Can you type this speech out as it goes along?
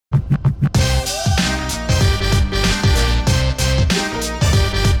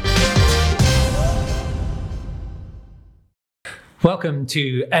Welcome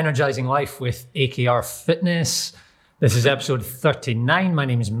to Energizing Life with AKR Fitness. This is episode 39. My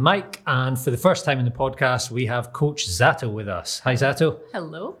name is Mike, and for the first time in the podcast, we have Coach Zato with us. Hi, Zato.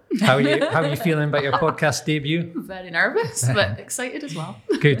 Hello. How are you feeling about your podcast debut? Very nervous, but excited as well.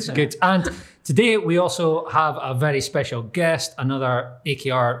 Good. And today we also have a very special guest, another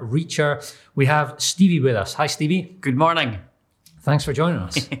AKR Reacher. We have Stevie with us. Hi, Stevie. Good morning. Thanks for joining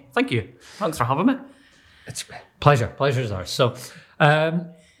us. Thank you. Thanks for having me. It's a pleasure. Pleasure is ours. So,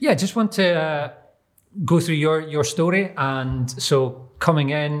 just want to go through your story. And so coming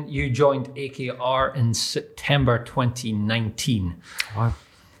in, you joined AKR in September 2019. Wow.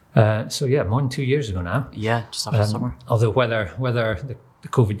 More than 2 years ago now. Yeah, just after summer. Although whether the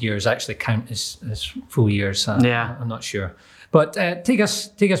COVID years actually count as full years, I'm not sure. But take us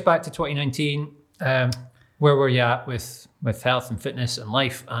back to 2019. Where were you at with health and fitness and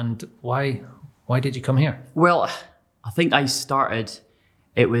life, and why did you come here? Well, I think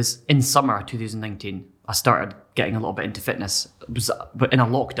it was in summer 2019, I started getting a little bit into fitness. It was in a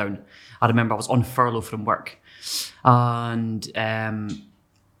lockdown. I remember I was on furlough from work, and I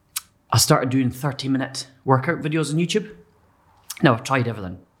started doing 30-minute workout videos on YouTube. Now, I've tried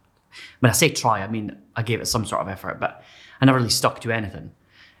everything. When I say try, I mean I gave it some sort of effort, but I never really stuck to anything.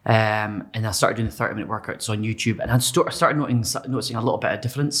 And I started doing the 30-minute workouts on YouTube, and I started noticing a little bit of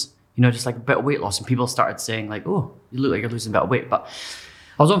difference, just like a bit of weight loss. And people started saying like, oh, you look like you're losing a bit of weight. But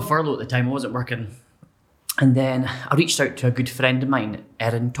I was on furlough at the time, I wasn't working. And then I reached out to a good friend of mine,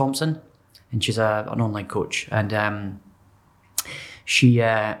 Erin Thompson, and she's an online coach. And she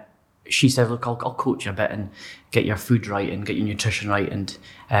said, look, I'll coach you a bit and get your food right and get your nutrition right and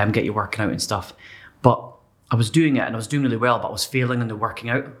get you working out and stuff. But I was doing it and I was doing really well, but I was failing in the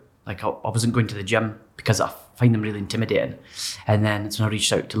working out. Like I wasn't going to the gym because I find them really intimidating. And then so I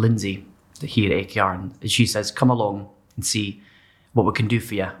reached out to Lindsay here at AKR, and she says, come along and see what we can do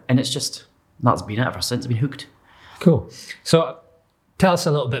for you. And that's been it ever since. I've been hooked. Cool. So tell us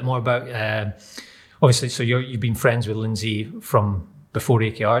a little bit more about, obviously, so you've been friends with Lindsay from before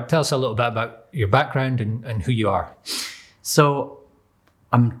AKR. Tell us a little bit about your background and who you are. So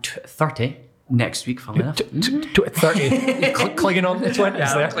I'm 30 next week, funnily enough. 30. Clinging on the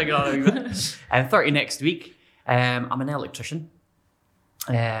 20s there. Clinging on a wee bit. I'm 30 next week. I'm an electrician.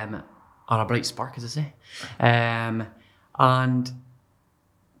 Or a bright spark, as I say. And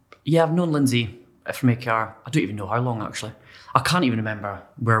yeah, I've known Lindsay from AKR. I don't even know how long, actually. I can't even remember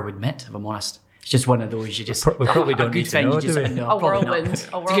where we'd met, if I'm honest. It's just one of those we probably don't need to know, do we? A whirlwind. It's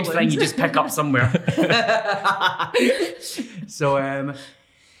a good thing you just pick up somewhere. So, I've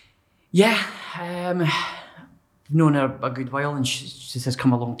known her a good while, and she says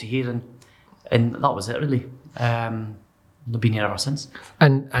come along to here, and that was it really. I've been here ever since.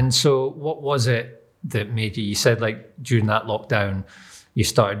 And so what was it that made you said like during that lockdown you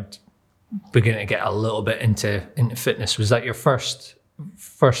started beginning to get a little bit into fitness? Was that your first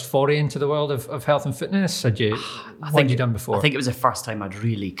foray into the world of health and fitness? What had you done before? I think it was the first time I'd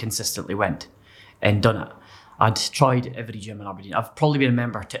really consistently went and done it. I'd tried every gym in Aberdeen. I've probably been a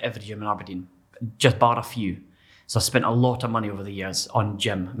member to every gym in Aberdeen, just bar a few. So I spent a lot of money over the years on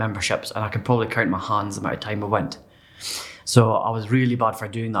gym memberships, and I could probably count my hands the amount of time I went. So I was really bad for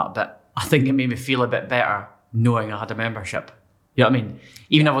doing that, but I think it made me feel a bit better knowing I had a membership. You know what I mean?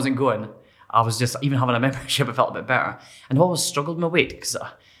 Even if I wasn't going, I was just, even having a membership, I felt a bit better. And I've always struggled with my weight,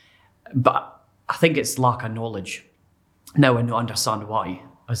 but I think it's lack of knowledge. Now I understand why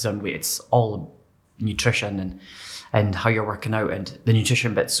I was on weight. It's all nutrition and how you're working out, and the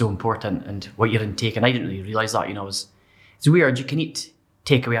nutrition bit's so important, and what you're intaking. I didn't really realise that, it's weird. You can eat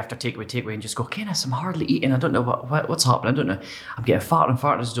takeaway after takeaway and just go, goodness, I'm hardly eating. I don't know what's happening. I don't know. I'm getting fatter and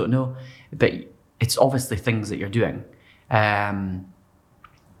fatter. I just don't know. But it's obviously things that you're doing. And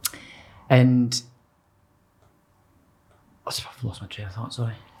I've lost my train of thought,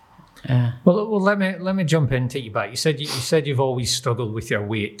 sorry. Well, let me jump in, take you back. You said you've always struggled with your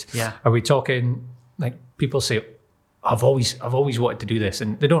weight. Yeah. Are we talking like people say, I've always wanted to do this,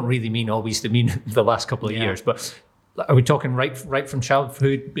 and they don't really mean always. They mean the last couple of years. But are we talking right from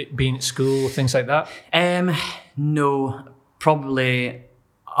childhood, being at school, things like that? No, probably.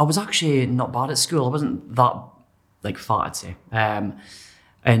 I was actually not bad at school. I wasn't that fat, I'd say.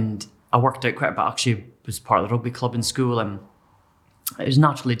 And I worked out quite a bit. Actually, was part of the rugby club in school, and I just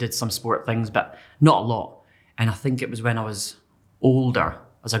naturally did some sport things, but not a lot. And I think it was when I was older,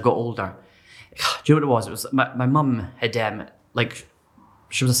 as I got older. Do you know what it was? It was my mum had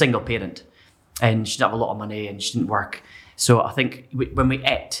she was a single parent, and she didn't have a lot of money, and she didn't work. So I think when we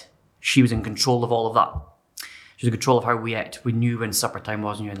ate, she was in control of all of that. She was in control of how we ate. We knew when supper time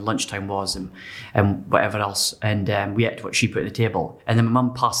was, we knew when lunchtime was, and whatever else. And we ate what she put on the table. And then my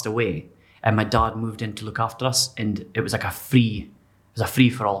mum passed away, and my dad moved in to look after us. And it was like a free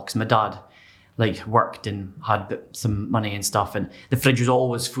for all, because my dad like worked and had some money and stuff, and the fridge was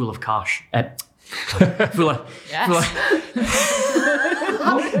always full of cash. Full of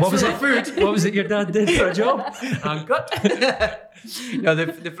What was it? Food. What was it your dad did for a job? I'm good. No,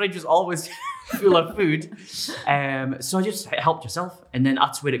 the fridge was always full of food. So I just helped yourself, and then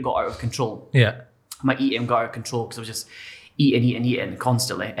that's where it got out of control. Yeah. My eating got out of control because I was just eating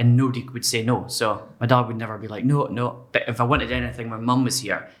constantly, and nobody would say no. So my dad would never be like, no. But if I wanted anything when mum was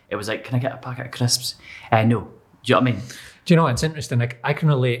here, it was like, can I get a packet of crisps? No. Do you know what I mean? Do you know, it's interesting. Like, I can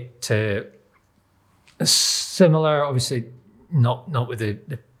relate to a similar, obviously not with the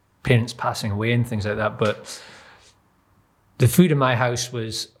parents passing away and things like that, but the food in my house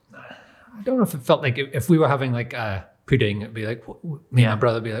was, I don't know if it felt like if we were having like a pudding, it'd be like, me and my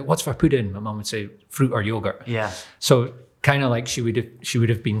brother would be like, what's for pudding? My mum would say fruit or yogurt. Yeah. So kind of like she would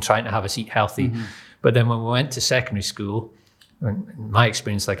have been trying to have us eat healthy. Mm-hmm. But then when we went to secondary school, in my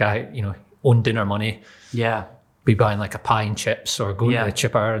experience, like I, own dinner money. Yeah. Be buying like a pie and chips or going to the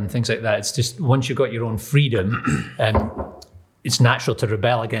chipper and things like that. It's just once you've got your own freedom, it's natural to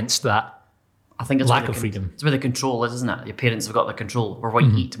rebel against that. I think it's lack of freedom. It's where the control is, isn't it? Your parents have got the control over what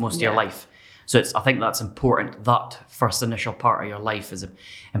you eat most of your life. So I think that's important. That first initial part of your life is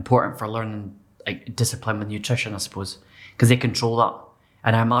important for learning like discipline with nutrition, I suppose, because they control that.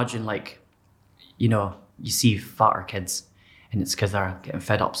 And I imagine you see fatter kids, and it's because they're getting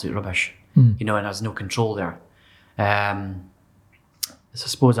fed absolute rubbish, and there's no control there. So I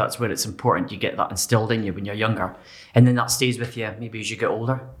suppose that's where it's important you get that instilled in you when you're younger, and then that stays with you maybe as you get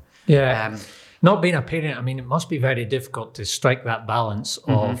older. Yeah. Not being a parent, I mean, it must be very difficult to strike that balance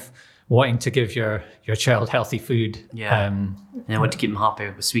of wanting to give your child healthy food. Yeah. And I want to keep them happy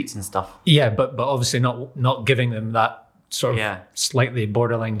with sweets and stuff. Yeah, but obviously not giving them that sort of slightly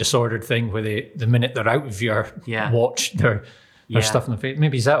borderline disordered thing where the minute they're out of your watch, they're stuff in the face.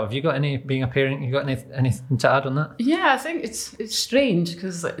 Maybe Zat, have you got being a parent, you got anything to add on that? Yeah, I think it's strange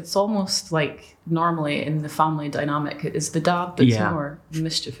because it's almost like normally in the family dynamic, it is the dad that's more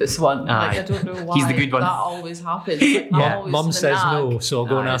mischievous one. Like, I don't know why he's the good one. That always happens. Mum says no, so I'll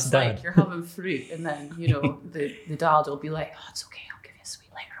go and ask dad. Like you're having fruit, and then the dad will be like, "Oh, it's okay, I'll give you a sweet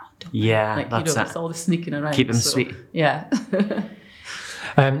later on." Don't that's it. It's all the sneaking around. Keep him sweet. Yeah.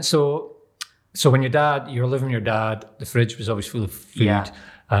 So when you're living with your dad, the fridge was always full of food,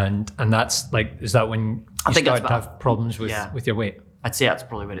 and that's like, is that when you started to have problems with your weight? I'd say that's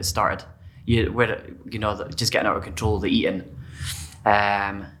probably where it started. Just getting out of control of the eating.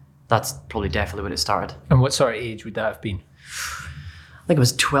 That's probably definitely when it started. And what sort of age would that have been? I think it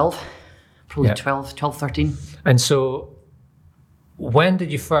was 12, probably 12, 13. And so when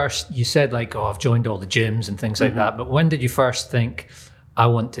did you said like, I've joined all the gyms and things like that, but when did you first think, I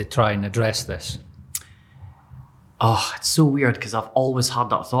want to try and address this? Oh, it's so weird because I've always had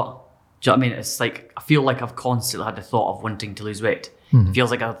that thought. Do you know what I mean? It's like, I feel like I've constantly had the thought of wanting to lose weight. It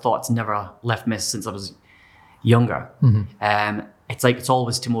feels like a thought's never left me since I was younger. It's like, it's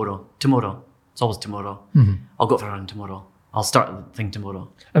always tomorrow. It's always tomorrow. I'll go for a run tomorrow. I'll start the thing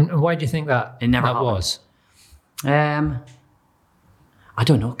tomorrow. And why do you think that it never happened? Was? I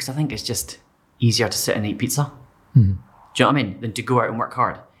don't know, because I think it's just easier to sit and eat pizza. Do you know what I mean? Than to go out and work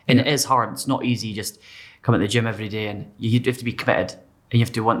hard. And it is hard. It's not easy just come at the gym every day, and you have to be committed and you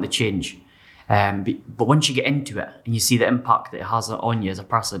have to want the change. But once you get into it and you see the impact that it has on you as a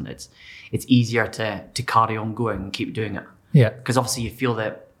person, it's easier to carry on going and keep doing it. Yeah. Because obviously you feel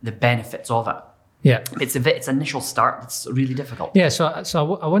the benefits of it. Yeah. It's initial start. It's really difficult. Yeah. So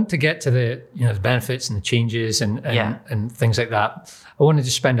I want to get to the the benefits and the changes and things like that. I wanted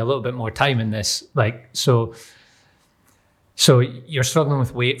to spend a little bit more time in this. So you're struggling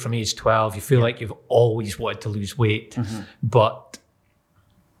with weight from age 12. You feel like you've always wanted to lose weight, but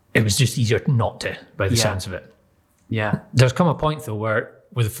it was just easier not to, by the sounds of it. Yeah. There's come a point though where,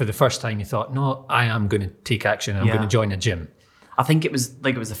 for the first time, you thought, no, I am going to take action. I'm going to join a gym. I think it was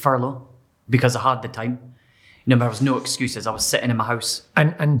a furlough because I had the time. There was no excuses. I was sitting in my house.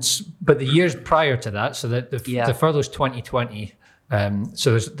 But the years prior to that, so that the furlough's 2020.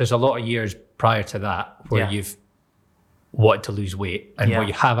 So there's a lot of years prior to that where you've wanted to lose weight and where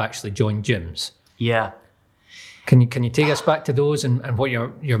you have actually joined gyms. Yeah. Can you take us back to those and what your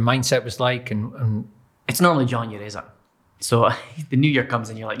mindset was like? And it's normally January, is it? So the new year comes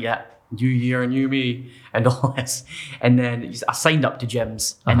and you're like, new year, new me, and all this. And then I signed up to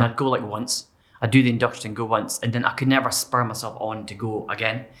gyms and I'd go like once. I'd do the induction, go once, and then I could never spur myself on to go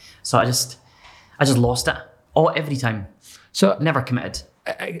again. So I just lost it. every time. So never committed.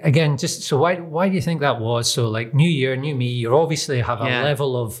 Again, just so why do you think that was? So like new year, new me, you obviously have a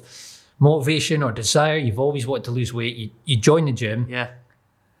level of motivation or desire. You've always wanted to lose weight. You join the gym. Yeah.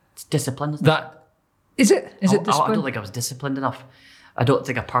 It's discipline, isn't it? Is it discipline? I don't think I was disciplined enough. I don't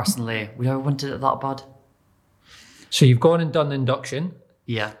think I personally would ever wanted it that bad. So you've gone and done the induction.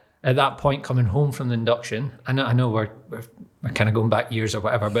 Yeah. At that point, coming home from the induction, I know we're kind of going back years or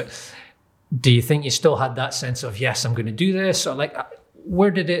whatever, but do you think you still had that sense of, yes, I'm going to do this? Or like,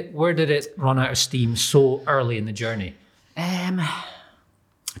 where did it run out of steam so early in the journey?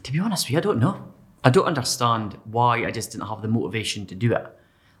 To be honest with you, I don't know. I don't understand why I just didn't have the motivation to do it.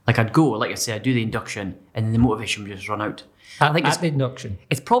 Like I'd go, like I say, I'd do the induction and then the motivation would just run out. I think it's the induction.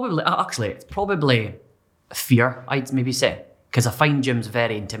 It's probably fear, I'd maybe say, because I find gyms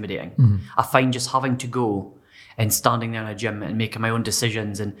very intimidating. Mm-hmm. I find just having to go and standing there in a gym and making my own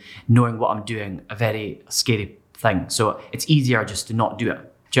decisions and knowing what I'm doing a very scary thing. So it's easier just to not do it.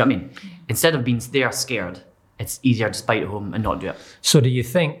 Do you know what I mean? Instead of being there scared, it's easier to bite at home and not do it. So do you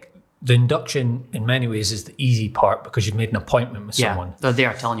think the induction in many ways is the easy part because you've made an appointment with someone? They're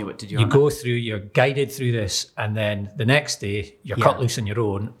there telling you what to do. You go through, you're guided through this, and then the next day you're cut loose on your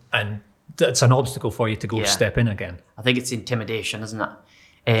own, and that's an obstacle for you to go step in again. I think it's intimidation, isn't it?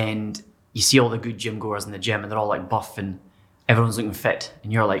 And you see all the good gym goers in the gym and they're all like buff and everyone's looking fit,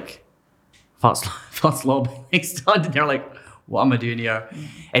 and you're like fat slob standing there like, what am I doing here?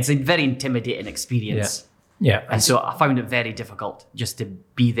 It's a very intimidating experience. Yeah. And so I found it very difficult just to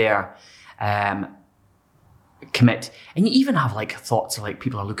be there, commit. And you even have like thoughts of like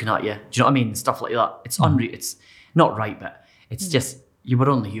people are looking at you. Do you know what I mean? Stuff like that. It's unreal. It's not right, but it's just, you were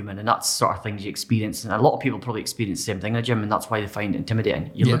only human, and that's sort of things you experience. And a lot of people probably experience the same thing in a gym, and that's why they find it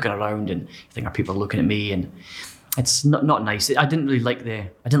intimidating. You're looking around and you think, are people looking at me? And it's not nice. I didn't like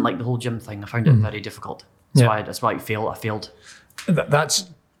the whole gym thing. I found it very difficult. That's why I failed. That's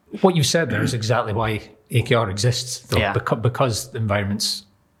what you said there is exactly why AKR exists, though, because the environments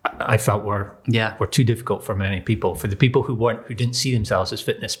I felt were too difficult for many people, for the people who didn't see themselves as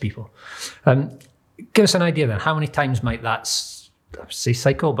fitness people. Give us an idea then, how many times might that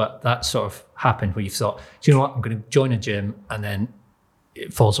cycle, but that sort of happen where you've thought, do you know what, I'm going to join a gym, and then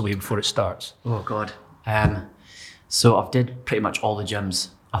it falls away before it starts? Oh God. So I've did pretty much all the gyms,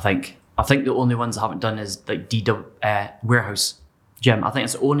 I think. I think the only ones I haven't done is like Warehouse gym. I think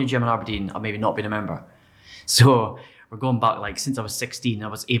it's the only gym in Aberdeen I've maybe not been a member. So we're going back, like since I was 16, I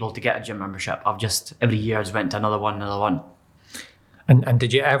was able to get a gym membership. I've just every year just went to another one. And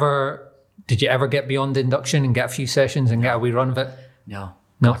did you ever get beyond the induction and get a few sessions and get a wee run of it? No.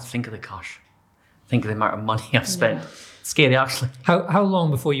 God, think of the cash. Think of the amount of money I've spent. Yeah. It's scary, actually. How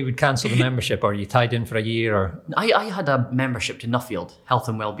long before you would cancel the membership? Or are you tied in for a year? Or I had a membership to Nuffield Health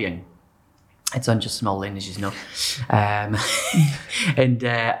and Wellbeing. It's on just small lane, as you know. And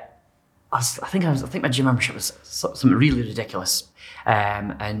I think my gym membership was something really ridiculous.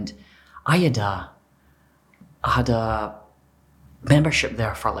 And I had a membership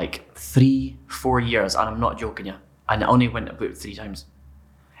there for like 3-4 years, and I'm not joking you. And I only went about 3 times.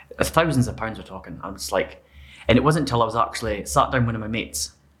 Thousands of pounds we're talking. I was like, and it wasn't until I was actually sat down with one of my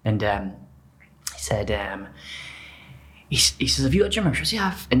mates, and he said, he says, have you got a gym membership?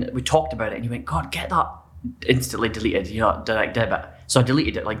 Yeah, and we talked about it, and he went, God, get that instantly deleted, direct debit. So I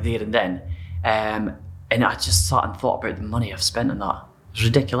deleted it like there and then, and I just sat and thought about the money I've spent on that. It was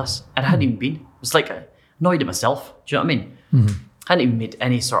ridiculous, and I hadn't even been. It was like annoyed at myself. Do you know what I mean? Mm-hmm. I hadn't even made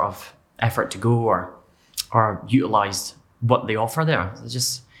any sort of effort to go or utilised what they offer there.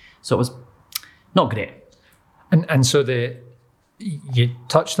 So it was not great. And so you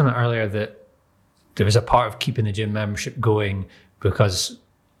touched on it earlier that there was a part of keeping the gym membership going because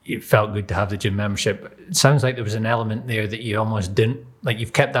it felt good to have the gym membership. It sounds like there was an element there that you almost didn't, like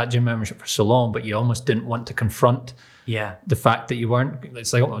you've kept that gym membership for so long, but you almost didn't want to confront the fact that you weren't.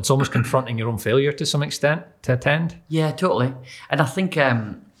 It's like it's almost confronting your own failure to some extent to attend. Yeah, totally. And I think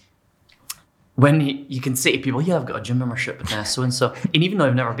when you can say to people, yeah, I've got a gym membership and so-and-so, and even though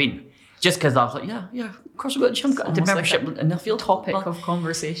I've never been, just because I was like, yeah, of course I've got a gym membership like in the field. Topic of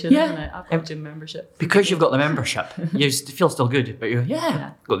conversation, isn't it? I've got a gym membership. Because you've got the membership, you feel still good, but you're,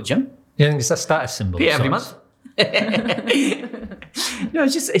 got the gym. Yeah, it's a status symbol. Pay every month. No,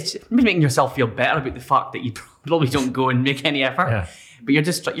 it's making yourself feel better about the fact that you probably don't go and make any effort. Yeah. But you're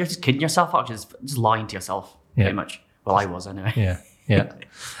just kidding yourself, actually, just lying to yourself, pretty much. Well, I was anyway. Yeah.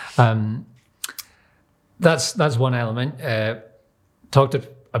 That's one element. Talked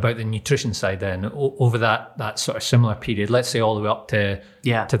about the nutrition side then. Over that sort of similar period, let's say all the way up to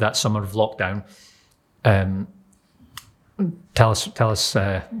that summer of lockdown. Tell us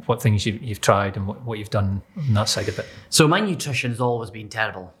what things you've tried and what you've done on that side of it. So my nutrition has always been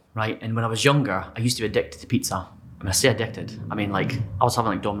terrible, right? And when I was younger, I used to be addicted to pizza. When I say addicted, I mean like I was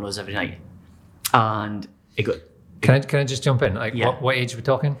having like Domino's every night, and it got. Can I just jump in? Like, what age are we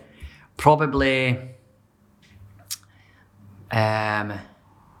talking? Probably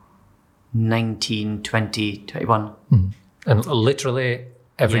 19, 20, 21. And literally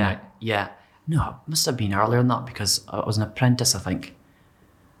every night? Yeah. No, it must have been earlier than that because I was an apprentice, I think.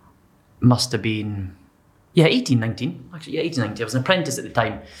 Must have been, 18, 19. Actually, 18, 19. I was an apprentice at the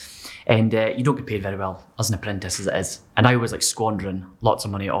time. And you don't get paid very well as an apprentice as it is. And I was like squandering lots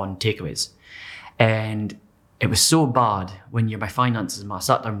of money on takeaways. And it was so bad when my finances, I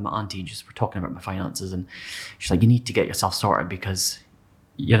sat down with my auntie and just were talking about my finances. And she's like, you need to get yourself sorted because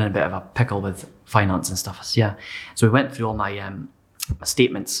you're in a bit of a pickle with finance and stuff. So, so we went through all my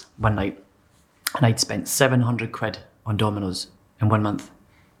statements one night, and I'd spent 700 quid on Domino's in 1 month.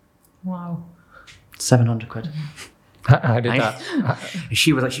 Wow. 700 quid. How did that?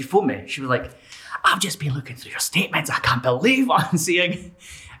 She phoned me. She was like, I've just been looking through your statements. I can't believe what I'm seeing.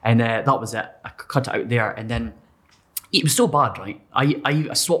 And that was it. I cut it out there. And then it was so bad, right?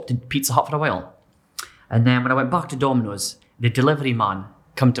 I swapped to Pizza Hut for a while. And then when I went back to Domino's, the delivery man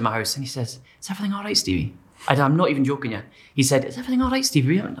come to my house and he says, is everything all right, Stevie? I'm not even joking you. He said, is everything all right,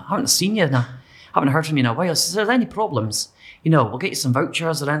 Stevie? I haven't seen you now. I haven't heard from you in a while. So, is there any problems? We'll get you some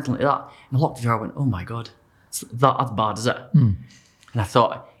vouchers or anything like that. And I locked the door and went, oh my God, that's bad, is it? And I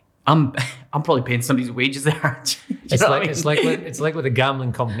thought, I'm probably paying somebody's wages there. It's like what the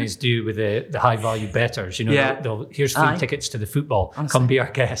gambling companies do with the high value bettors. Here's free tickets to the football. Honestly, come be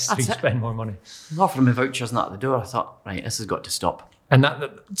our guest. We spend more money. Offering me vouchers and that at the door. I thought, right, this has got to stop. And that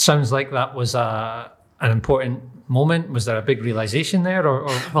sounds like that was an important moment. Was there a big realization there, or?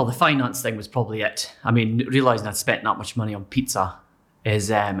 Well, the finance thing was probably it. I mean, realizing I'd spent that much money on pizza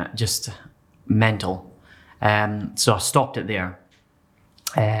is just mental. So I stopped it there.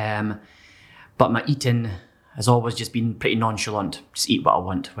 But my eating has always just been pretty nonchalant. Just eat what I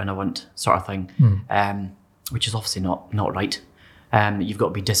want when I want, sort of thing. Which is obviously not right. You've got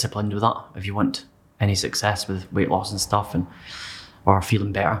to be disciplined with that if you want any success with weight loss and stuff, or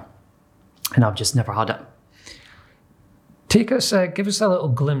feeling better. And I've just never had it. Give us a little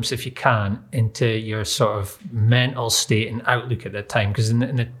glimpse, if you can, into your sort of mental state and outlook at that time. Because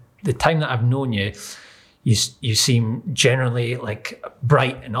in the time that I've known you, you seem generally like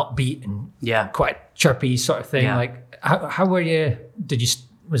bright and upbeat and quite chirpy sort of thing. Yeah. Like, how were you?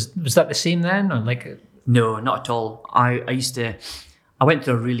 Was that the same then, or like? No, not at all. I went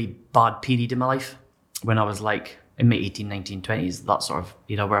through a really bad period in my life when I was like in my 18, 19, 20s, that sort of,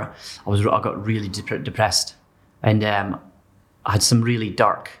 where I got really depressed, and I had some really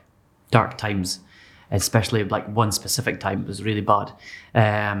dark times, especially like one specific time was really bad,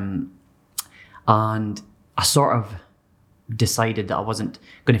 and I sort of decided that I wasn't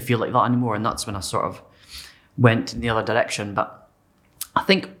going to feel like that anymore, and that's when I sort of went in the other direction. But I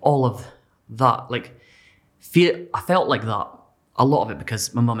think all of that, I felt like that, a lot of it,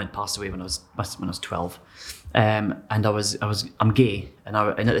 because my mum had passed away when I was 12, and I'm gay, and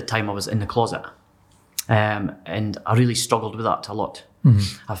at the time I was in the closet, and I really struggled with that a lot.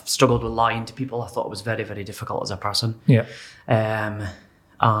 Mm-hmm. I've struggled with lying to people. I thought it was very, very difficult as a person. Yeah,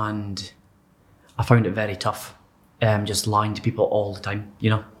 and I found it very tough, just lying to people all the time,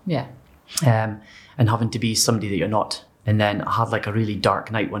 Yeah. And having to be somebody that you're not. And then I had like a really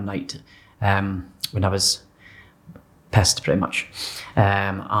dark night one night, when I was pissed pretty much,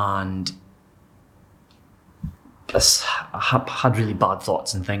 and I had really bad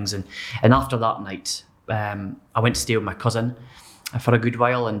thoughts and things. And after that night, I went to stay with my cousin for a good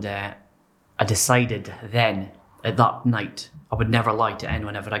while, and I decided then at that night I would never lie to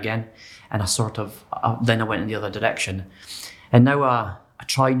anyone ever again. And then I went in the other direction. And now I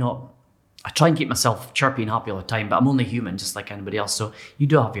try and keep myself chirpy and happy all the time, but I'm only human just like anybody else. So you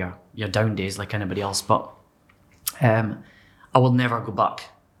do have your down days like anybody else, but I will never go back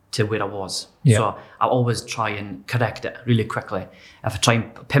to where I was. Yeah. So I always try and correct it really quickly. If I try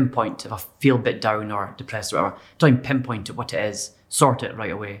and pinpoint, if I feel a bit down or depressed or whatever, try and pinpoint what it is, sort it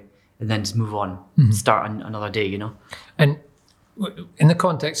right away, and then just move on, start another day, And in the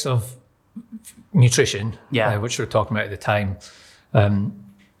context of nutrition, which we were talking about at the time,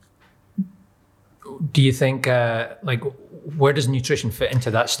 do you think, where does nutrition fit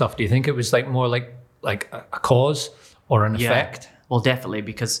into that stuff? Do you think it was more like a cause or an effect? Well, definitely,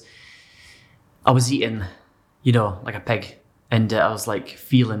 because I was eating, like a pig, and I was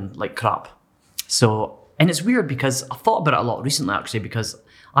feeling like crap. So, and it's weird because I thought about it a lot recently, actually, because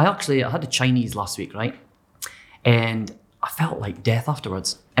I had a Chinese last week, right? And I felt like death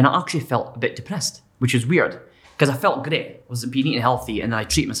afterwards. And I actually felt a bit depressed, which was weird because I felt great. I was being eating healthy and then I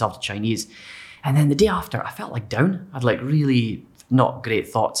treat myself to Chinese. And then the day after, I felt like down. I had like really not great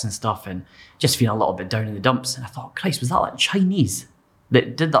thoughts and stuff and just feeling a little bit down in the dumps. And I thought, Christ, was that like Chinese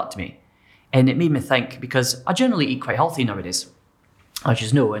that did that to me? And it made me think, because I generally eat quite healthy nowadays, as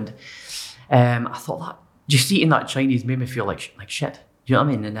you know. And I thought that just eating that Chinese made me feel like shit. Do you know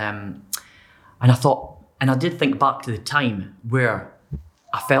what I mean? And I thought, and I did think back to the time where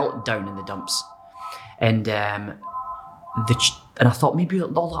I felt down in the dumps. And and I thought maybe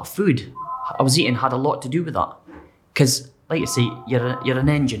all that food I was eating had a lot to do with that. Because, like you say, you're an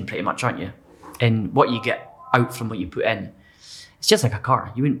engine pretty much, aren't you? And what you get out from what you put in, it's just like a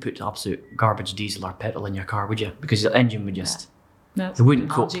car. You wouldn't put absolute garbage diesel or petrol in your car, would you? Because your engine would just, it wouldn't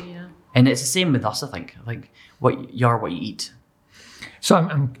cope. Yeah. And it's the same with us, I think. Like what you eat. So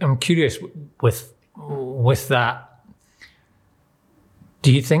I'm curious with that.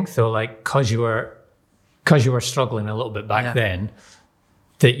 Do you think though, like, because you were struggling a little bit back then,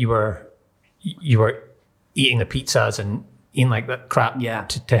 that you were eating the pizzas and eating like that crap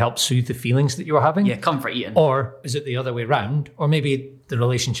to help soothe the feelings that you were having? Yeah, comfort eating. Or is it the other way around? Or maybe the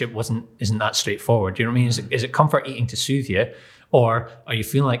relationship isn't that straightforward. Do you know what I mean? Is it comfort eating to soothe you? Or are you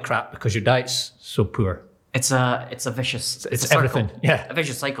feeling like crap because your diet's so poor? It's a vicious. It's everything. Yeah, a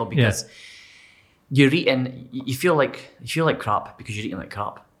vicious cycle because you're eating. You feel like crap because you're eating like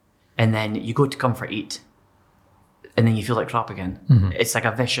crap, and then you go to comfort eat, and then you feel like crap again. Mm-hmm. It's like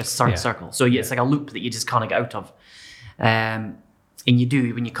a vicious circle. So it's like a loop that you just can't get out of. And you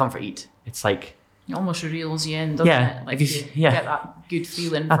do when you comfort eat. It's like it almost reels you in, doesn't it? Like you get that good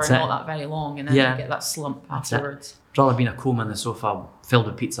feeling for not that very long, and then you get that slump afterwards. I'd rather be in a coma on the sofa filled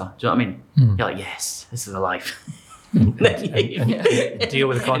with pizza. Do you know what I mean? Mm. You're like, yes, this is a life. and deal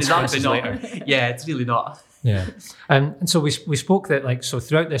with the consequences later. Yeah, it's really not. Yeah. And so we spoke that, like, so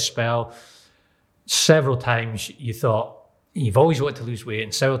throughout this spell, several times you thought, you've always wanted to lose weight,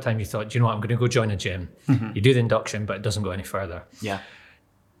 and several times you thought, do you know what, I'm going to go join a gym. Mm-hmm. You do the induction, but it doesn't go any further. Yeah.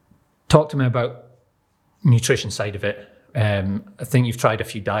 Talk to me about nutrition side of it. I think you've tried a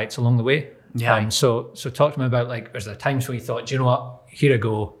few diets along the way. Yeah. So talk to me about, like, is there times where you thought, do you know what, here I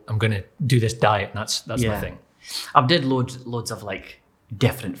go, I'm going to do this diet, and that's my thing. I've did loads of like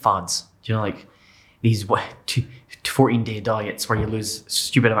different fads. Do you know, like these 14-day diets where you lose a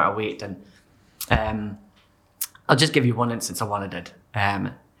stupid amount of weight. And I'll just give you one instance of one I did.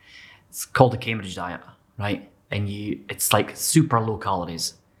 It's called the Cambridge diet, right? And it's like super low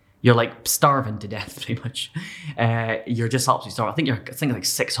calories. You're like starving to death pretty much. You're just absolutely starving. I think like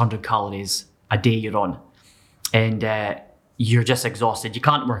 600 calories a day you're on. And you're just exhausted. You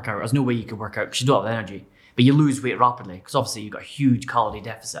can't work out. There's no way you can work out because you don't have the energy. But you lose weight rapidly because obviously you've got a huge calorie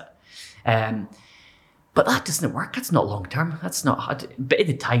deficit. But that doesn't work. That's not long term. That's not. But at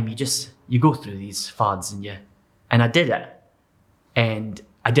the time, you go through these fads and I did it, and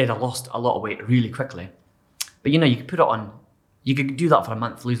I lost a lot of weight really quickly. But you could put it on. You could do that for a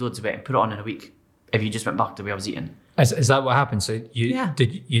month, lose loads of weight, and put it on in a week if you just went back to the way I was eating. Is that what happened? So you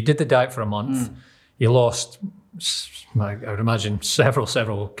did the diet for a month. You lost, I would imagine,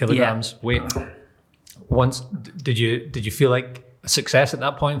 several kilograms weight. Once did you feel like a success at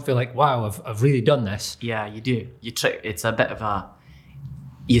that point? Feel like, wow, I've really done this? Yeah, you do. It's a bit of a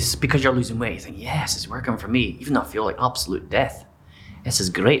because you're losing weight. You think, yes, it's working for me, even though I feel like absolute death. This is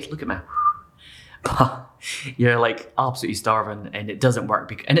great. Look at me. But you're like absolutely starving, and it doesn't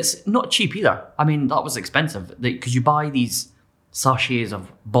work. And it's not cheap either. I mean, that was expensive because you buy these sachets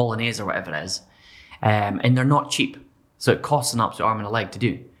of bolognese or whatever it is, and they're not cheap. So it costs an absolute arm and a leg to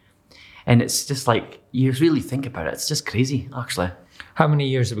do. And it's just like, you really think about it, it's just crazy, actually. How many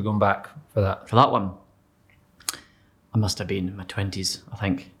years have we gone back for that? For that one, I must have been in my 20s, I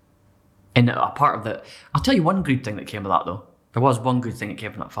think. And a part of that, I'll tell you one good thing that came of that, though. There was one good thing that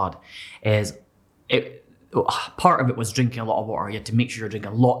came from that fad, is part of it was drinking a lot of water. You had to make sure you're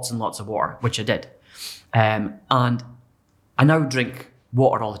drinking lots and lots of water, which I did. And I now drink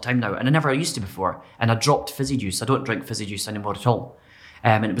water all the time now, and I never used to before. And I dropped fizzy juice. I don't drink fizzy juice anymore at all.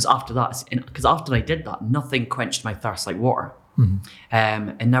 And it was after that, because after I did that, nothing quenched my thirst like water. Mm-hmm.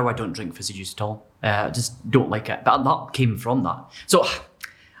 And now I don't drink fizzy juice at all. I just don't like it. But that came from that. So,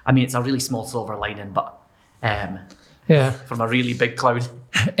 I mean, it's a really small silver lining, but from a really big cloud.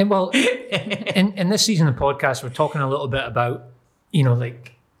 And well, in this season of the podcast, we're talking a little bit about,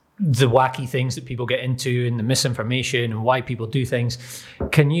 like the wacky things that people get into and the misinformation and why people do things.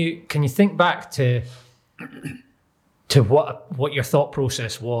 Can you think back to what your thought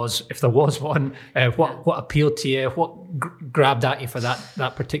process was, if there was one, what appealed to you, what grabbed at you for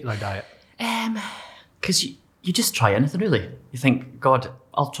that particular diet? Because you just try anything really. You think, God,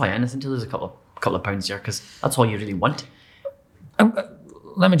 I'll try anything to lose a couple of pounds here because that's all you really want.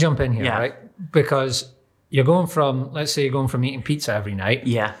 Let me jump in here, Yeah. right? Because you're going from, let's say you're going from eating pizza every night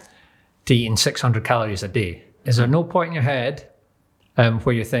to eating 600 calories a day. Is there no point in your head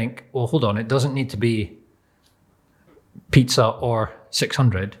where you think, well, hold on, it doesn't need to be pizza or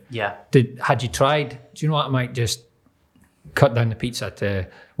 600? Yeah. Had you tried, do you know what, I might just cut down the pizza to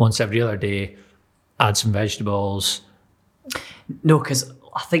once every other day, add some vegetables? No, because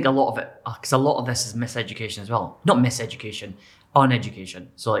I think a lot of this is miseducation as well. Not miseducation, uneducation.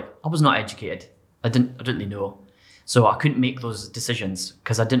 So like, I was not educated. I didn't really know. So I couldn't make those decisions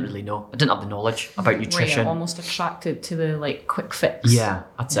because I didn't really know. I didn't have the knowledge about nutrition. Were you almost attracted to the like quick fix? Yeah,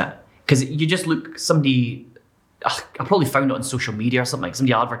 that's it. Because you just look, somebody, I probably found it on social media or something, like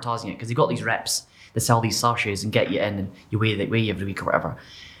somebody advertising it because they got these reps that sell these sachets and get you in and you weigh you every week or whatever.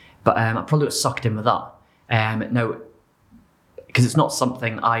 But I probably got sucked in with that. Now, because it's not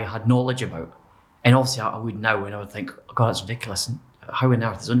something I had knowledge about. And obviously I would now, and I would think, oh God, that's ridiculous. How on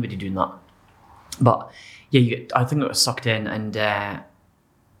earth is anybody doing that? But yeah, I think I got sucked in, and I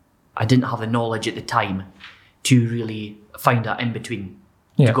didn't have the knowledge at the time to really find that in between.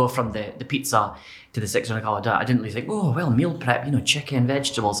 To go from the pizza to the 600 calorie diet. I didn't really think, oh, well, meal prep, chicken,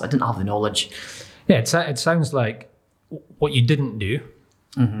 vegetables. I didn't have the knowledge. Yeah, it sounds like what you didn't do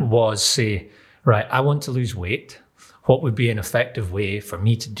was say, right, I want to lose weight. What would be an effective way for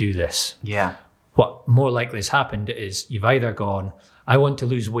me to do this? Yeah. What more likely has happened is you've either gone, I want to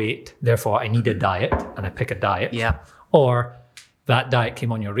lose weight, therefore I need a diet, and I pick a diet. Yeah. Or that diet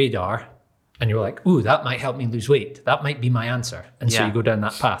came on your radar and you're like, ooh, that might help me lose weight. That might be my answer. And so you go down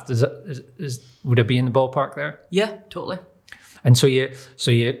that path. Would it be in the ballpark there? Yeah, totally. And so you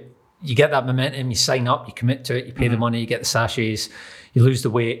get that momentum, you sign up, you commit to it, you pay the money, you get the sachets, you lose the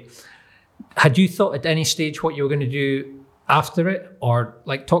weight. Had you thought at any stage what you were going to do after it? Or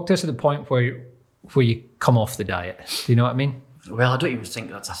like talk to us at the point where you come off the diet. Do you know what I mean? Well, I don't even think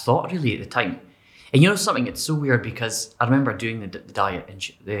that's a thought really at the time. And something, it's so weird because I remember doing the diet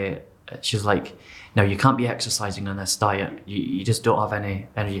and she's like, no, you can't be exercising on this diet. You just don't have any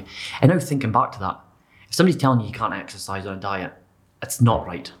energy. And now thinking back to that, if somebody's telling you can't exercise on a diet, it's not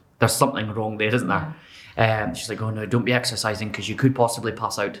right. There's something wrong there, isn't there? She's like, oh no, don't be exercising because you could possibly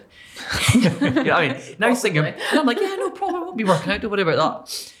pass out. You know what I mean? Now thinking, and I'm like, yeah, no problem, I won't be working out, don't worry about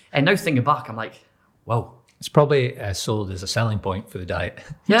that. And now thinking back, I'm like, whoa. It's probably sold as a selling point for the diet.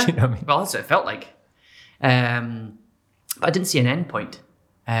 Yeah, Do you know what I mean? Well, that's what it felt like. But I didn't see an end point.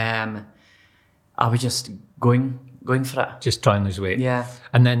 I was just going for it. Just try and lose weight. Yeah.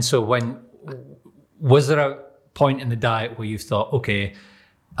 And then so was there a point in the diet where you thought, okay,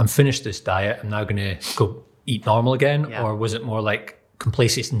 I'm finished this diet, I'm now going to go eat normal again? Yeah. Or was it more like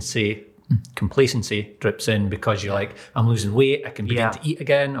complacency drips in because you're like, I'm losing weight, I can begin to eat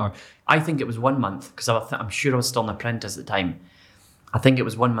again? Or I think it was 1 month because I'm sure I was still an apprentice at the time. I think it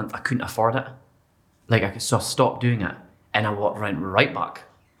was 1 month I couldn't afford it. So I stopped doing it and I went right back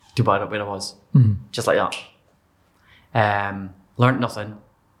to where I was. Just like that. Learned nothing.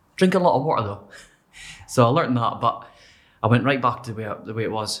 Drink a lot of water though. So I learned that, but I went right back to the way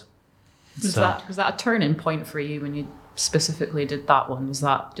it was. Was that a turning point for you when you specifically did that one? Was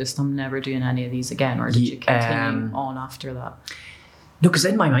that just, I'm never doing any of these again, or did you continue on after that? No, because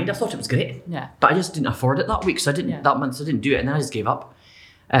in my mind I thought it was great. Yeah. But I just didn't afford it that week, so I didn't that month, so I didn't do it, and then I just gave up.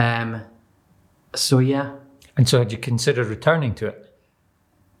 So yeah. And so had you considered returning to it?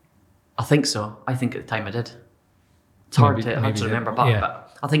 I think so. I think at the time I did. It's hard to remember back,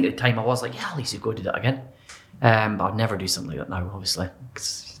 but I think at the time I was like, yeah, at least you go do that again. But I'd never do something like that now, obviously,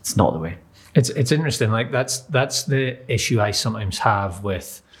 because it's not the way. It's interesting. Like that's the issue I sometimes have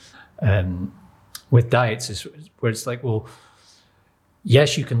with diets is where it's like, well,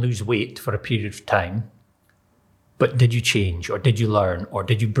 yes, you can lose weight for a period of time, but did you change, or did you learn, or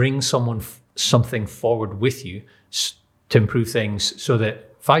did you bring something forward with you to improve things so that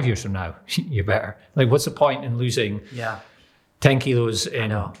 5 years from now you're better? Like, what's the point in losing 10 kilos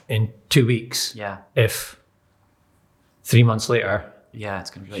in 2 weeks if 3 months later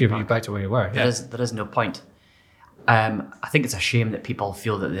it's going to be you're back to where you were? There is no point. I think it's a shame that people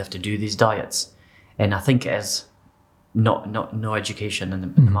feel that they have to do these diets, and I think it is no education in the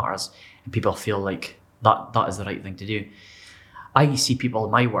matters, and people feel like that is the right thing to do. I see people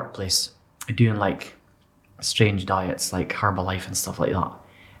in my workplace doing like strange diets like Herbalife and stuff like that,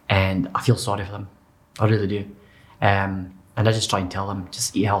 and I feel sorry for them. I really do. And I just try and tell them,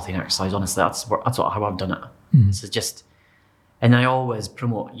 just eat healthy and exercise. Honestly, that's how I've done it. So just, and I always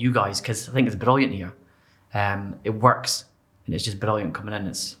promote you guys because I think it's brilliant here. It works, and it's just brilliant coming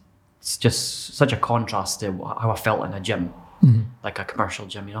in. it's just such a contrast to how I felt in a gym, like a commercial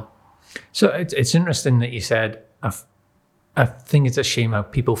gym, you know. So it's interesting that you said, I think it's a shame how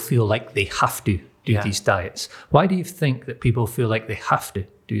people feel like they have to do these diets. Why do you think that people feel like they have to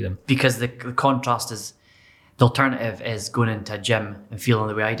do them? Because the contrast is, the alternative is going into a gym and feeling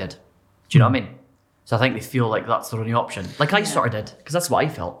the way I did. Do you know what I mean? So I think they feel like that's the only option. Like I sort of did, because that's what I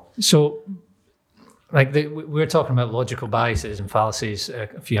felt. So, like we were talking about logical biases and fallacies a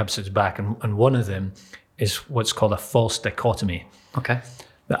few episodes back, and one of them is what's called a false dichotomy. Okay.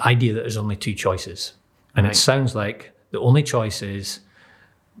 The idea that there's only two choices. And it sounds like the only choice is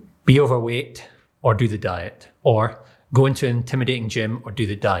be overweight or do the diet, or go into an intimidating gym or do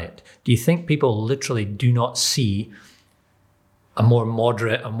the diet. Do you think people literally do not see a more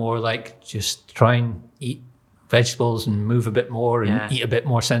moderate, a more like just try and eat vegetables and move a bit more and eat a bit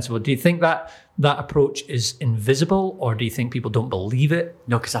more sensible? Do you think that approach is invisible, or do you think people don't believe it?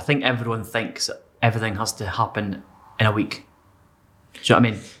 No, because I think everyone thinks everything has to happen in a week. Do you know what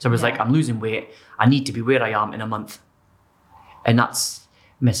I mean? So it was like, I'm losing weight, I need to be where I am in a month. And that's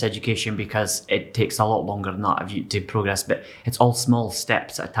miseducation, because it takes a lot longer than that to progress, but it's all small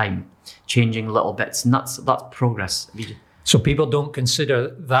steps at a time, changing little bits, and that's progress. So people don't consider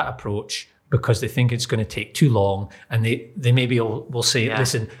that approach because they think it's going to take too long, and they maybe will say,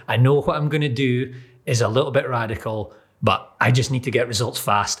 listen, I know what I'm going to do is a little bit radical, but I just need to get results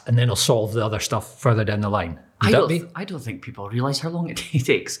fast, and then I'll solve the other stuff further down the line. I don't think people realise how long it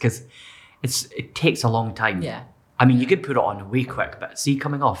takes, because it takes a long time. Yeah. I mean, you could put it on way quick, but see,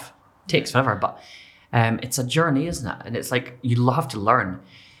 coming off takes forever. But it's a journey, isn't it? And it's like you have to learn.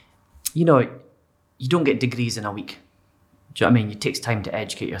 You know, you don't get degrees in a week. Do you know what I mean? It takes time to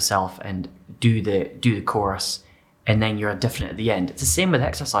educate yourself and do the course, and then you're different at the end. It's the same with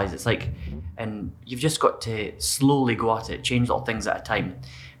exercise. It's like, and you've just got to slowly go at it, change little things at a time.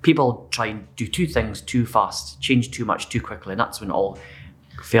 People try and do two things too fast, change too much too quickly, and that's when it all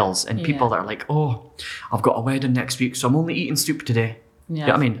fails. And people that are like, oh, I've got a wedding next week, so I'm only eating soup today. Yeah. You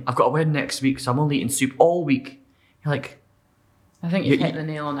know what I mean? I've got a wedding next week, so I'm only eating soup all week. You're like, I think you've hit the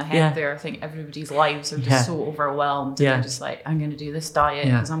nail on the head there. I think everybody's lives are just so overwhelmed. And they're just like, I'm going to do this diet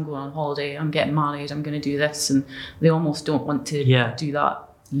because I'm going on holiday, I'm getting married, I'm going to do this. And they almost don't want to do that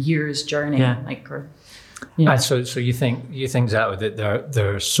year's journey. So you think that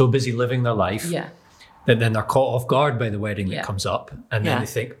they're so busy living their life that then they're caught off guard by the wedding that comes up, and then they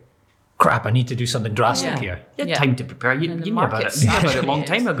think, crap, I need to do something drastic here. You had time to prepare. You knew about it. You knew about it a long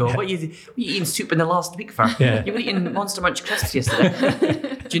time ago. What were you eating soup in the last week for? Yeah. You were eating Monster Munch crisps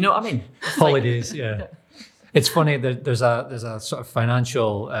yesterday. Do you know what I mean? Holidays, It's funny. There's a sort of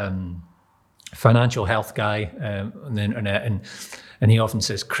financial health guy on the internet, and he often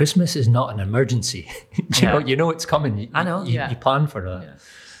says Christmas is not an emergency. you know it's coming. I know. You plan for that.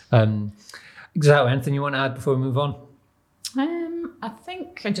 Yeah. Exactly. Anything you want to add before we move on? I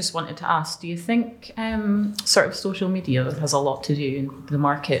think I just wanted to ask, do you think sort of social media has a lot to do in the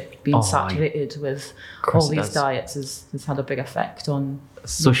market being saturated with all these diets has had a big effect on...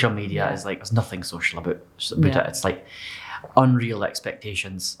 Social media is like, there's nothing social about it. It's like unreal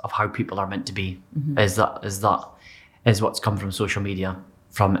expectations of how people are meant to be. Is what's come from social media,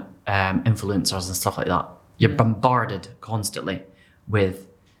 from influencers and stuff like that. You're bombarded constantly with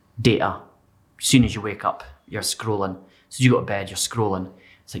data. As soon as you wake up, you're scrolling. As soon as you go to bed, you're scrolling.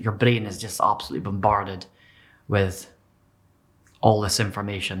 It's like your brain is just absolutely bombarded with all this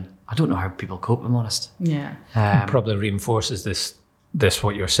information. I don't know how people cope, I'm honest. Yeah. It probably reinforces this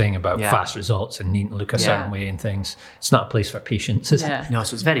what you're saying about fast results and needing to look a certain way and things. It's not a place for patience, is it? No,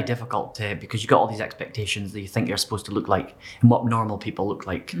 so it's very difficult because you got all these expectations that you think you're supposed to look like and what normal people look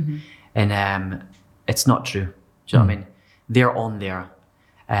like. Mm-hmm. And it's not true. Do you know what I mean? They're on there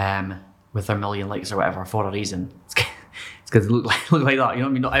with their million likes or whatever for a reason. It's because they look like that. You know what I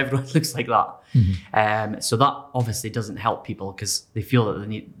mean? Not everyone looks like that. Mm-hmm. So that obviously doesn't help people because they feel that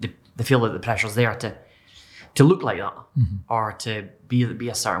they feel that the pressure's there to look like that or to be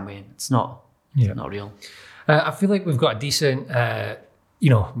a certain way. It's not real. I feel like we've got a decent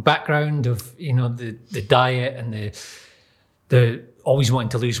background of the diet and the always wanting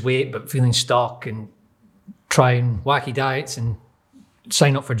to lose weight but feeling stuck and trying wacky diets and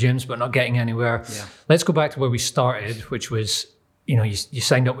sign up for gyms but not getting anywhere. Let's go back to where we started, which was you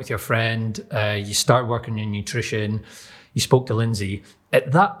signed up with your friend, you started working in nutrition, you spoke to Lindsay.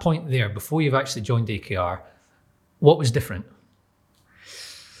 At that point there, before you've actually joined AKR, what was different?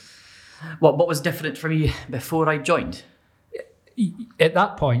 What was different for me before I joined? At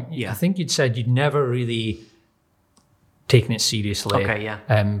that point, I think you'd said you'd never really taken it seriously. Okay,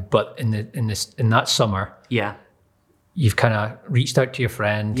 yeah. But in that summer, you've kind of reached out to your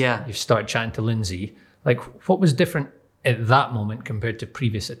friend. Yeah. You've started chatting to Lindsay. Like, what was different at that moment compared to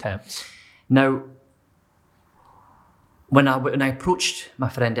previous attempts? Now, when I approached my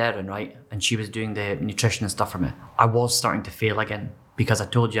friend Erin, right, and she was doing the nutrition and stuff for me, I was starting to fail again because I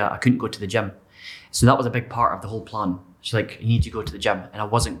told you I couldn't go to the gym. So that was a big part of the whole plan. She's like, you need to go to the gym. And I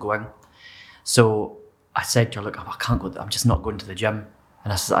wasn't going. So I said to her, look, I can't go. I'm just not going to the gym.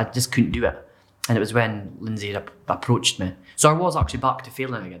 And I said, I just couldn't do it. And it was when Lindsay approached me. So I was actually back to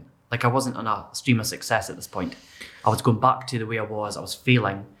failing again. Like, I wasn't on a stream of success at this point. I was going back to the way I was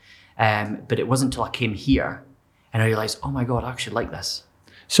failing. But it wasn't until I came here and I realized, oh my God, I actually like this.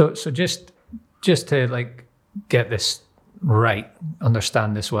 So just to like get this right,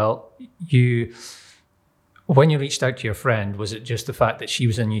 understand this well, when you reached out to your friend, was it just the fact that she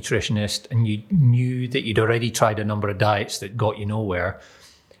was a nutritionist and you knew that you'd already tried a number of diets that got you nowhere?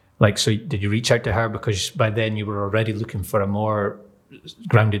 Like, so did you reach out to her because by then you were already looking for a more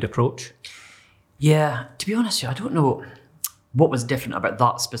grounded approach? Yeah, to be honest, I don't know what was different about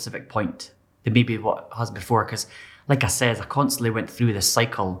that specific point than maybe what has before. Because, like I said, I constantly went through this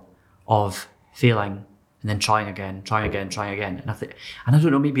cycle of failing and then trying again. And I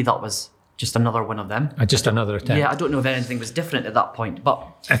don't know, maybe that was just another one of them. Just another attempt. Yeah, I don't know if anything was different at that point. But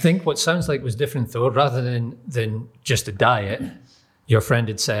I think what sounds like was different, though, rather than just a diet, your friend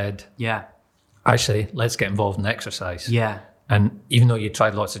had said, yeah, actually, let's get involved in exercise. Yeah. And even though you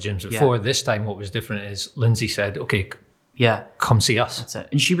tried lots of gyms before, this time what was different is Lindsay said, okay, come see us. That's it.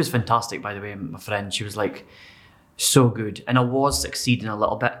 And she was fantastic, by the way, my friend. She was like so good. And I was succeeding a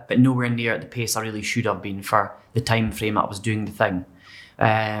little bit, but nowhere near at the pace I really should have been for the time frame I was doing the thing.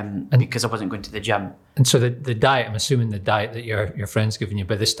 Because I wasn't going to the gym. And so the diet, I'm assuming the diet that your friend's giving you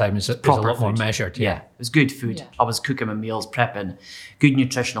by this time is a lot more measured. Yeah, it was good food. Yeah. I was cooking my meals, prepping, good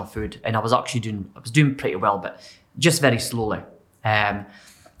nutritional food, and I was doing pretty well, but just very slowly. And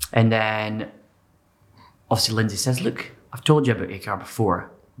then obviously Lindsay says, look, I've told you about ACAR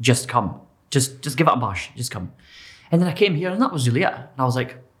before. Just come. Just give it a bash. Just come. And then I came here and that was really it. And I was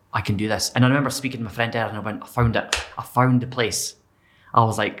like, I can do this. And I remember speaking to my friend Erin and I went, I found it. I found the place. I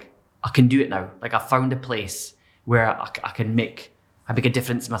was like, I can do it now. Like, I found a place where I can make a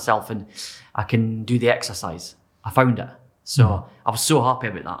difference myself and I can do the exercise. I found it. So I was so happy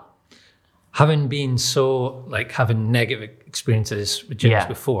about that. Having been having negative experiences with gyms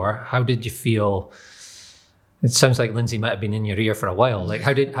before, how did you feel? It sounds like Lindsay might have been in your ear for a while. Like,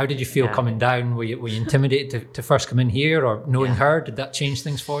 how did you feel coming down? Were you intimidated to first come in here, or knowing her? Did that change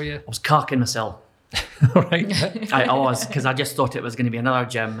things for you? I was cocking myself. Right. I was, because I just thought it was going to be another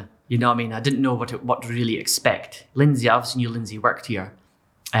gym. You know what I mean? I didn't know what to really expect. Lindsay, I obviously knew Lindsay worked here.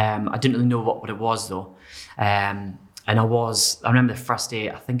 I didn't really know what it was though. And I remember the first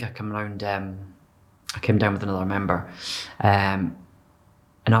day, I think I came down with another member. And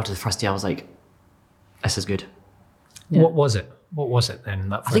after the first day, I was like, this is good. Yeah. What was it? What was it then?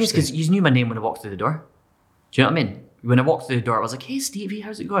 That first I think it's because you knew my name when I walked through the door. Do you know what I mean? When I walked through the door, I was like, hey, Stevie,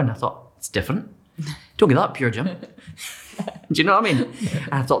 how's it going? I thought, it's different. Don't get that pure gym. Do you know what I mean?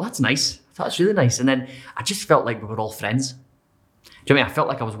 And I thought, that's nice. I thought, it's really nice. And then I just felt like we were all friends. Do you know what I mean? I felt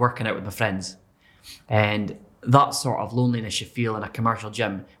like I was working out with my friends. And that sort of loneliness you feel in a commercial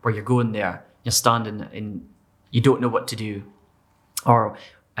gym where you're going there, you're standing and you don't know what to do. Or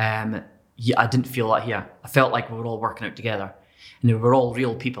I didn't feel that here. I felt like we were all working out together. And we were all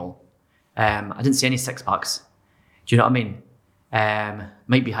real people. I didn't see any six packs. Do you know what I mean?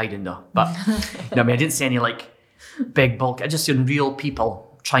 Might be hiding though, but you know what I mean? I didn't see any like big bulk. I just seen real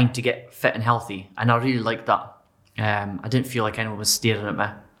people trying to get fit and healthy, and I really liked that. I didn't feel like anyone was staring at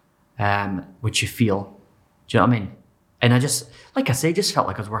me, which you feel. Do you know what I mean? And I just, like I say, just felt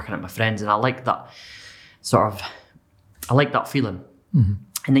like I was working at my friends, and I like that feeling. Mm-hmm.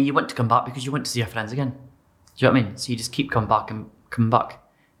 And then you want to come back because you want to see your friends again. Do you know what I mean? So you just keep coming back.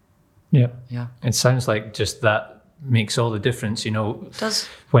 Yeah. Yeah. It sounds like just that makes all the difference, you know. It does.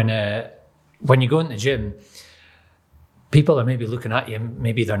 When you go in the gym, people are maybe looking at you,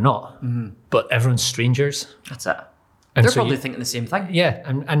 maybe they're not, but everyone's strangers. That's it. And they're probably thinking the same thing. Yeah,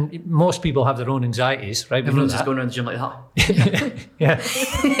 and most people have their own anxieties, right? Everyone's just going around the gym like that. Yeah.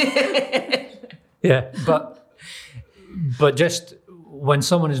 Yeah, but just when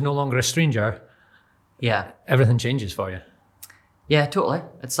someone is no longer a stranger, everything changes for you. Yeah, totally.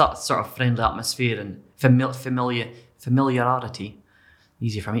 It's that sort of friendly atmosphere and familiarity.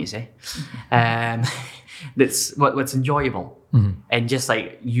 Easy for me to say. That's what's enjoyable. Mm-hmm. And just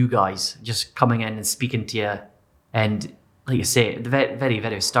like you guys just coming in and speaking to you, and like you say, at the very, very,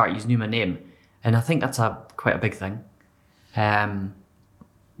 very start, you knew my name. And I think that's quite a big thing. You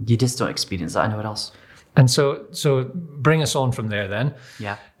just don't experience that anywhere else. And so bring us on from there then.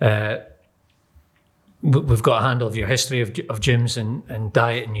 Yeah. We've got a handle of your history of gyms and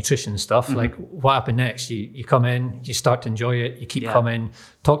diet and nutrition and stuff. Like, what happened next? You come in, you start to enjoy it, you keep coming.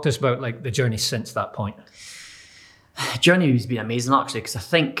 Talk to us about like the journey since that point. Journey has been amazing actually, because I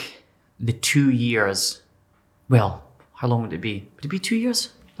think the 2 years, well, how long would it be? Would it be 2 years?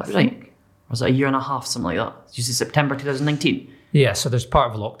 Right. Or was it a year and a half, something like that? Did you say September 2019? Yeah, so there's part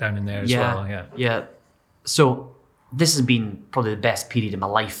of a lockdown in there as well. Yeah. So this has been probably the best period of my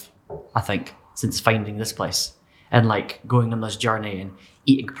life, I think, since finding this place and like going on this journey and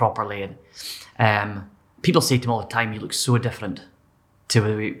eating properly. And people say to me all the time, you look so different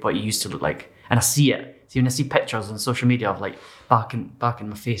to what you used to look like. And I see it. So when I see pictures on social media of like back in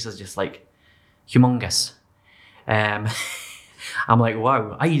my face is just like humongous. I'm like,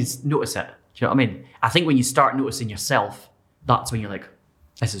 wow, I just notice it. Do you know what I mean? I think when you start noticing yourself, that's when you're like,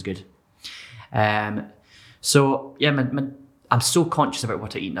 this is good. So yeah, I'm so conscious about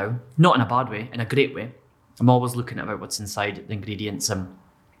what I eat now. Not in a bad way, in a great way. I'm always looking at what's inside, the ingredients,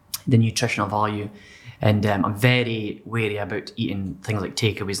 the nutritional value. And I'm very wary about eating things like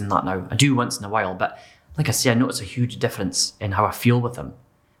takeaways and that now. I do once in a while, but like I say, I notice a huge difference in how I feel with them.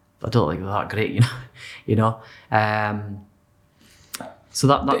 I don't think they're that great, you know. So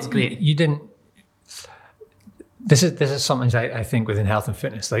that's great. You didn't. This is something I think within health and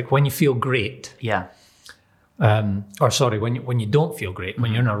fitness. Like when you feel great. Yeah. When you don't feel great,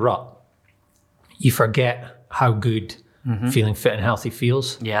 when you're in a rut, you forget how good feeling fit and healthy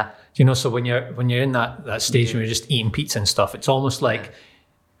feels. Yeah. You know, so when you're in that stage when you're just eating pizza and stuff, it's almost like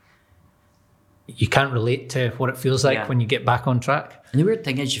you can't relate to what it feels like when you get back on track. And the weird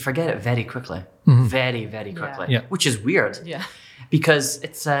thing is you forget it very quickly. Very, very quickly. Yeah. Which is weird. Yeah. Because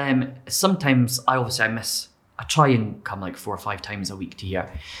it's sometimes I miss, I try and come like 4 or 5 times a week to here.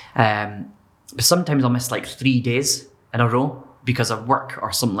 But sometimes I'll miss like 3 days in a row because of work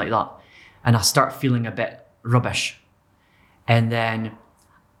or something like that. And I start feeling a bit rubbish. And then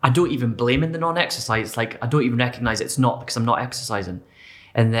I don't even blame in the non-exercise. Like I don't even recognize it's not because I'm not exercising.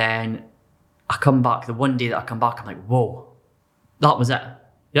 And then I come back, the one day that I come back, I'm like, whoa, that was it.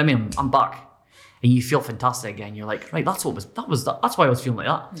 You know what I mean? I'm back. And you feel fantastic again. You're like, right, that's why I was feeling like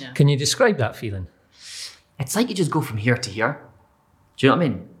that. Yeah. Can you describe that feeling? It's like you just go from here to here. Do you know what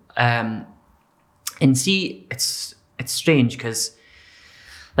I mean? And see, it's strange because,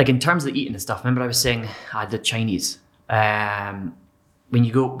 like in terms of the eating and stuff. Remember I was saying I had the Chinese. When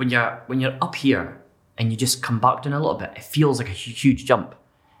you're up here and you just come back down a little bit, it feels like a huge jump.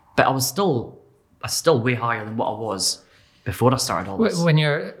 But I was still way higher than what I was before I started all this.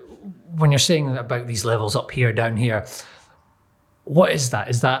 When you're saying about these levels up here, down here, what is that?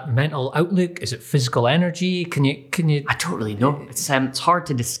 Is that mental outlook? Is it physical energy? Can you? I don't really know. It's hard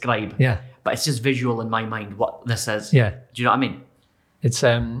to describe. Yeah. But it's just visual in my mind what this is. Yeah. Do you know what I mean? It's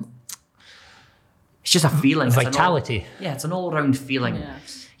just a feeling. vitality. It's an all-round feeling. Yeah.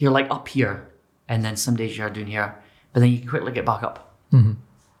 You're like up here, and then some days you're down here, but then you quickly get back up.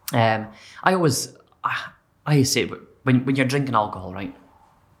 I always say when you're drinking alcohol, right?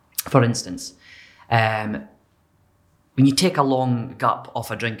 For instance, when you take a long gap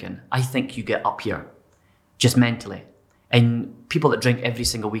off of drinking, I think you get up here, just mentally. And people that drink every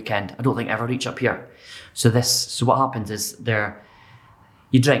single weekend, I don't think ever reach up here. So what happens is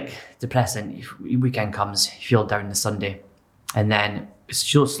you drink, depressing, weekend comes, you feel down the Sunday, and then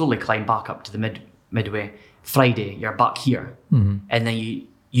you'll slowly climb back up to the midway. Friday, you're back here, and then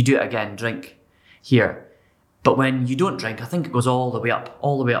you do it again, drink here. But when you don't drink, I think it goes all the way up,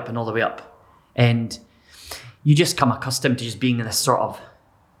 and all the way up. And you just come accustomed to just being in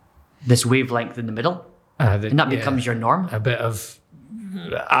this wavelength in the middle. And that becomes your norm. A bit of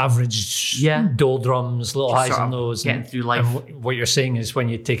average doldrums, little highs and lows. Getting through life. And what you're saying is when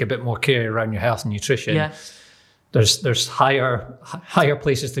you take a bit more care around your health and nutrition, there's higher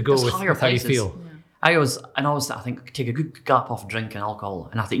places to go with how you feel. Yeah. I always I think take a good gap off drinking alcohol,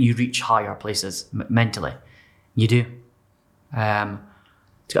 and I think you reach higher places mentally. You do.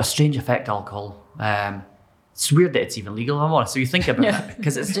 It's got a strange effect, alcohol. It's weird that it's even legal, if I'm honest. So you think about it,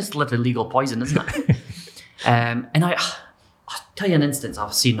 because it's just literally legal poison, isn't it? And I'll tell you an instance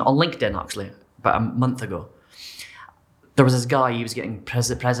I've seen on LinkedIn, actually, about a month ago. There was this guy, he was getting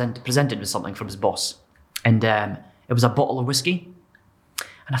presented with something from his boss. And it was a bottle of whiskey.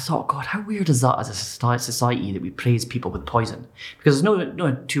 And I thought, God, how weird is that as a society that we praise people with poison? Because there's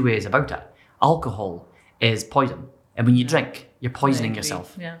no two ways about it. Alcohol is poison. And when you drink, you're poisoning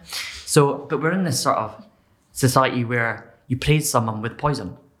yourself. Yeah. So, but we're in this sort of society where you praise someone with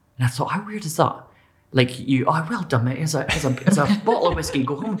poison. And I thought, how weird is that? Like well done, mate. It's a bottle of whiskey.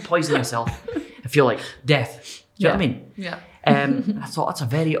 Go home and poison yourself. feel like death. Do you know what I mean? Yeah. I thought that's a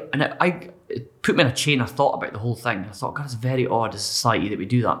very, and it put me in a chain of thought about the whole thing. I thought, God, it's very odd as a society that we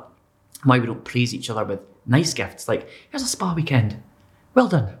do that. Why we don't praise each other with nice gifts, like, here's a spa weekend. Well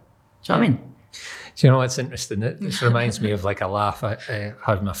done. Do you know what I mean? Do you know what's interesting? This reminds me of like a laugh I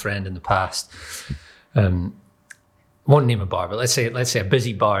had with my friend in the past. Won't name a bar, but let's say a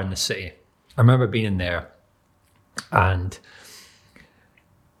busy bar in the city. I remember being in there, and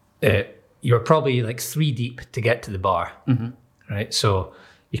you were probably like 3 deep to get to the bar, right? So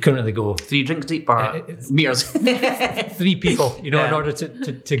you couldn't really go 3 drinks deep or meters. 3 people, in order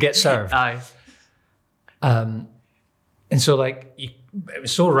to get served. Aye. And so like it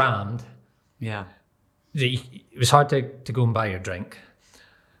was so rammed. Yeah. It was hard to go and buy your drink,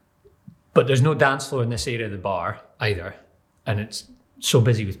 but there's no dance floor in this area of the bar either, and it's so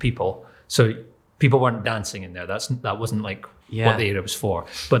busy with people, so people weren't dancing in there. That wasn't like what the area was for.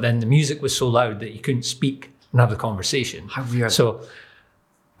 But then the music was so loud that you couldn't speak and have the conversation. How weird. So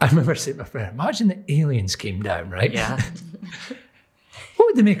I remember saying to my friend, imagine the aliens came down, right? Yeah. What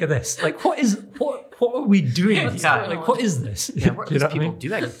would they make of this? Like, what are we doing? Yeah. Like, what is this? Yeah, what are these people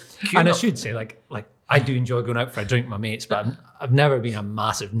doing? And I should say, like I do enjoy going out for a drink with my mates, but I've never been a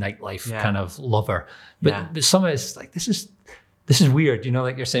massive nightlife kind of lover. But some of it's like, this is weird,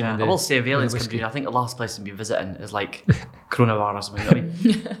 like you're saying. Yeah. I will say, if aliens come to, I think the last place to be visiting is like coronavirus or something. I mean,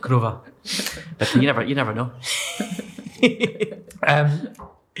 Corova. But you never know.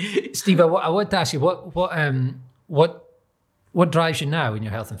 Steve, I want to ask you what drives you now in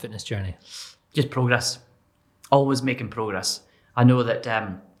your health and fitness journey? Just progress. Always making progress. I know that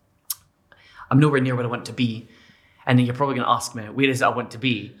I'm nowhere near where I want to be, and then you're probably going to ask me, where is it I want to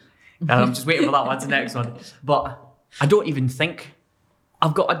be? And I'm just waiting for that one. That's the next one. But I don't even think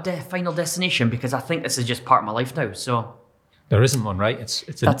I've got a final destination, because I think this is just part of my life now. So there isn't one, right? It's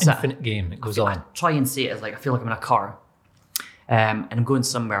an infinite game. It goes on. I try and see it as like, I feel like I'm in a car, and I'm going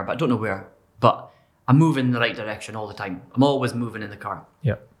somewhere, but I don't know where. But I'm moving in the right direction all the time. I'm always moving in the car.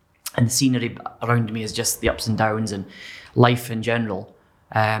 Yeah. And the scenery around me is just the ups and downs and life in general.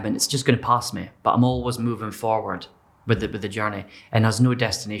 And it's just going to pass me. But I'm always moving forward with the journey. And there's no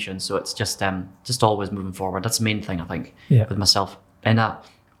destination. So it's just always moving forward. That's the main thing, I think, with myself. And I've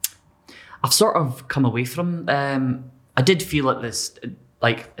sort of come away from... I did feel at this,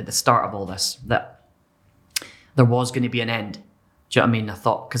 like at the start of all this, that there was going to be an end. Do you know what I mean?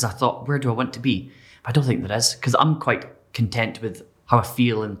 Because I thought, where do I want to be? But I don't think there is, because I'm quite content with how I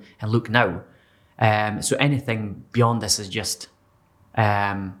feel and look now. So anything beyond this is just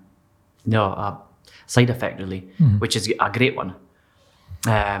a side effect, really, which is a great one.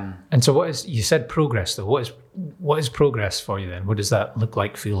 And so you said progress, though. What is progress for you then? What does that look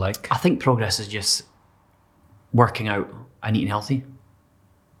like, feel like? I think progress is just working out and eating healthy.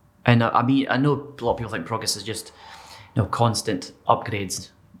 And I know a lot of people think progress is just constant upgrades.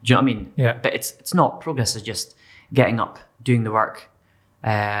 Do you know what I mean? Yeah. But it's not. Progress is just getting up, doing the work,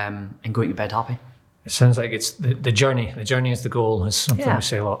 and going to bed happy. It sounds like it's the journey. The journey is the goal, is something we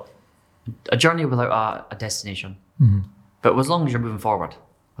say a lot. A journey without a destination. Mm-hmm. But as long as you're moving forward,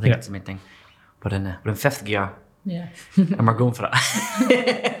 I think that's the main thing. But we're in 5th gear. Yeah. And we're going for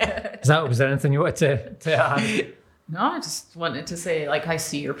it. Was there anything you wanted to add? No, I just wanted to say, like, I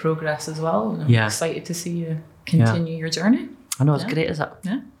see your progress as well. And I'm Yeah. excited to see you continue your journey. I know, it's great, is it?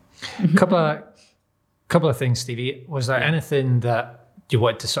 Yeah. Couple of things, Stevie. Was there anything that you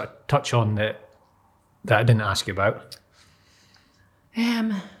wanted to sort of touch on that I didn't ask you about?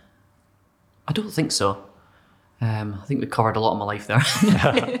 I don't think so. I think we covered a lot of my life there.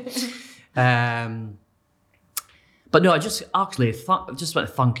 But no, I just actually just want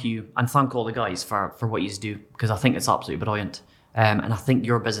to thank you and thank all the guys for what you do, because I think it's absolutely brilliant. And I think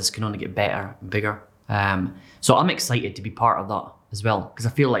your business can only get better and bigger. So I'm excited to be part of that as well, because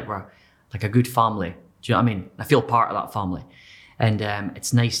I feel like we're like a good family. Do you know what I mean? I feel part of that family. And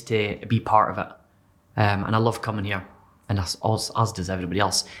it's nice to be part of it. And I love coming here, and as does everybody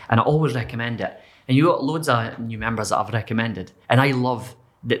else. And I always recommend it. And you got loads of new members that I've recommended. And I love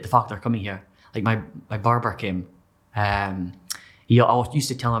the fact they're coming here. Like my barber came. I used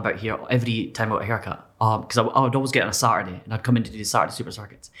to tell him about here every time I got a haircut. Because I would always get on a Saturday, and I'd come in to do the Saturday super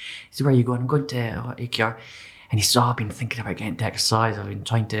circuits. He said, where are you going? I'm going to AQR. And he said, I've been thinking about getting to exercise. I've been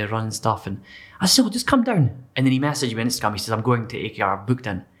trying to run and stuff. And I said, well, just come down. And then he messaged me on Instagram. He says, I'm going to AQR, I've booked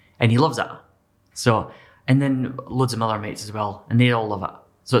in. And he loves it. So, and then loads of other mates as well. And they all love it.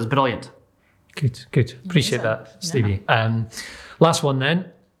 So it's brilliant. Good. Appreciate that, Stevie. Yeah. Last one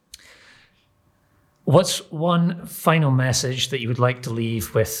then. What's one final message that you would like to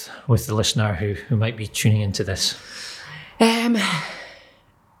leave with the listener who might be tuning into this?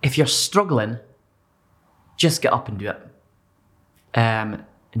 If you're struggling just get up and do it. And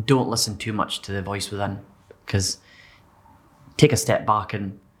don't listen too much to the voice within, because take a step back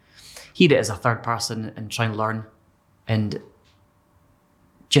and hear it as a third person and try and learn, and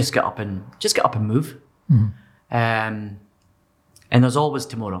just get up and move. Mm-hmm. And there's always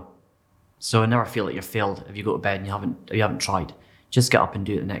tomorrow. So never feel like you're failed if you go to bed and you haven't tried. Just get up and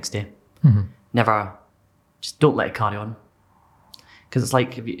do it the next day. Mm-hmm. Just don't let it carry on. Because it's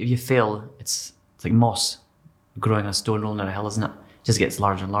like if you fail, it's like moss growing on a stone rolling down a hill, isn't it? It just gets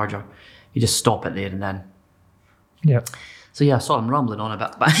larger and larger. You just stop it there and then. Yeah. So yeah, sorry, I'm rambling on a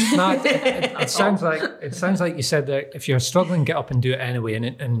bit. But No, it sounds like you said that if you're struggling, get up and do it anyway. And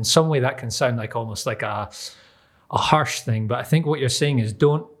in some way, that can sound like almost like a harsh thing. But I think what you're saying is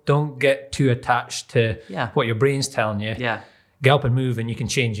don't get too attached to what your brain's telling you. Yeah. Get up and move, and you can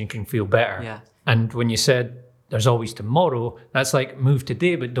change and can feel better. Yeah. And when you said there's always tomorrow, that's like move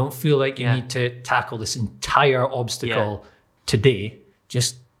today, but don't feel like you need to tackle this entire obstacle today.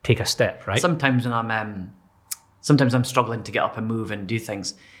 Just take a step, right? Sometimes when I'm struggling to get up and move and do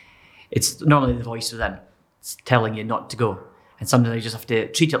things, it's normally the voice within. It's telling you not to go. And sometimes you just have to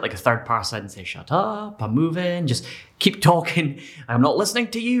treat it like a third person and say, shut up, I'm moving, just keep talking. I'm not listening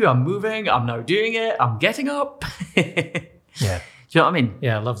to you, I'm moving, I'm now doing it, I'm getting up. Yeah. Do you know what I mean?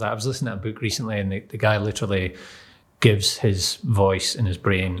 Yeah, I love that. I was listening to a book recently, and the guy literally gives his voice and his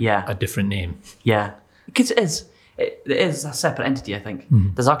brain a different name. Yeah. Because it is a separate entity, I think.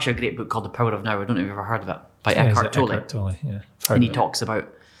 Mm-hmm. There's actually a great book called The Power of Now. I don't know if you've ever heard of it, by Eckhart Tolle. Eckhart Tolle, yeah. And he talks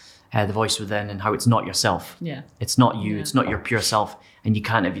about the voice within and how it's not yourself. Yeah. It's not you. Yeah. It's not your pure self. And you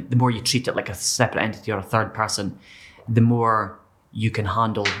can't, the more you treat it like a separate entity or a third person, the more you can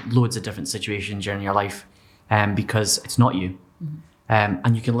handle loads of different situations during your life, because it's not you. Mm-hmm.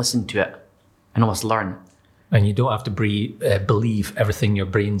 And you can listen to it and almost learn. And you don't have to believe everything your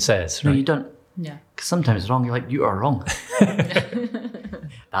brain says, right? No, you don't. Yeah. Because sometimes it's wrong. You're like, you are wrong.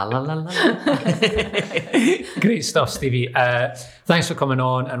 La, la, la, la. Great stuff, Stevie. Thanks for coming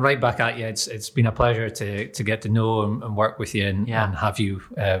on, and right back at you. It's been a pleasure to get to know and work with you and have you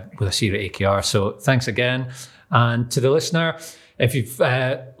with us here at AKR. So thanks again. And to the listener, if you've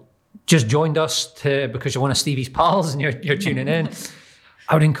just joined us because you're one of Stevie's pals and you're tuning in,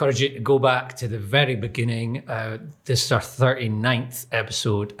 I would encourage you to go back to the very beginning. This is our 39th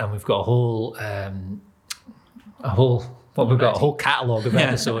episode, and we've got a whole catalogue of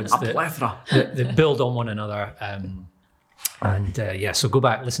episodes that build on one another. So go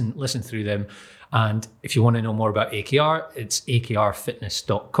back, listen through them. And if you want to know more about AKR, it's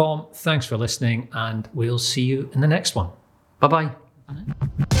akrfitness.com. Thanks for listening, and we'll see you in the next one. Bye-bye.